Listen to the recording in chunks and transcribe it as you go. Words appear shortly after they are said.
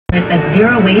That's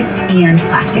zero waste and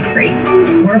plastic free.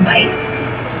 Or bite.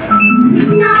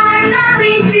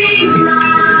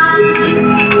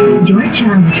 Your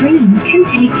child's dreams can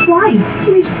take flight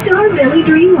with Starbelly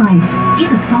Dream Light.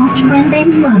 It's a soft friend they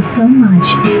love so much.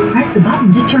 Press the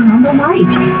button to turn on the light.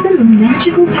 Then the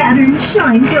magical patterns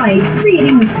shine bright,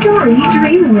 creating a starry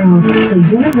dream world. So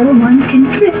your little ones can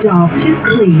drift off to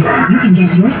sleep. You can get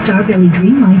your Starbelly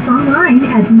Dream Lights online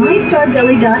at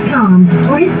mystarbelly.com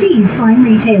or at these fine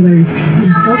retailers.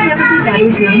 These full-temperature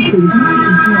batteries are included in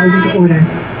each and always order.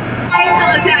 Hey,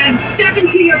 Peloton, step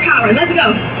into your power. Let's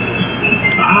go.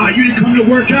 Ah, you didn't come to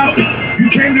work out. You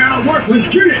came to outwork. Let's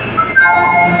get it.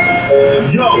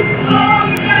 Yo.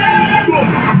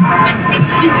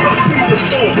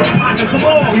 Come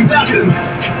on, you got it.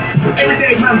 Every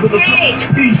day, man, for the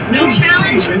no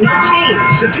challenge, no change.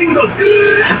 The team goes.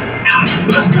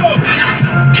 Let's go.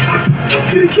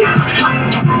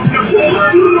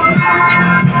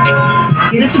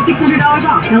 Get up to $600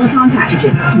 off Peloton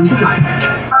packages.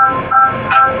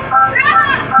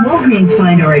 Walgreens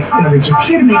Find Rx coverage is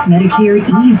here to make Medicare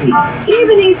easy.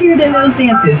 Even easier than those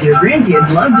dances your grandkids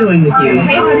love doing with you.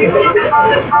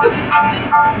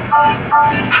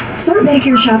 Start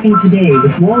Medicare shopping today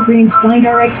with Walgreens Find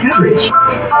Rx coverage.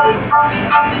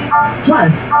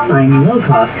 Plus, find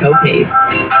low-cost copays.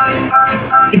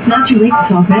 It's not too late to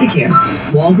talk Medicare.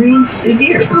 Walgreens is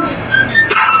here.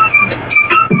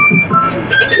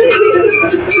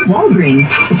 Walgreens.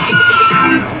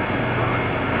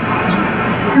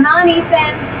 Come on,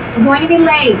 Ethan. We're going to be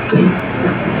late.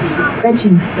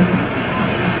 Gretchen.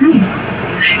 Hi.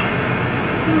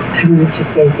 I wanted to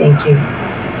say thank you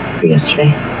for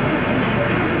yesterday.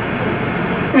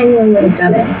 I knew I would have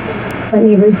done it. My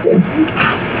neighbors do.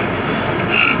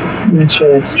 I'm not sure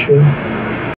that's true.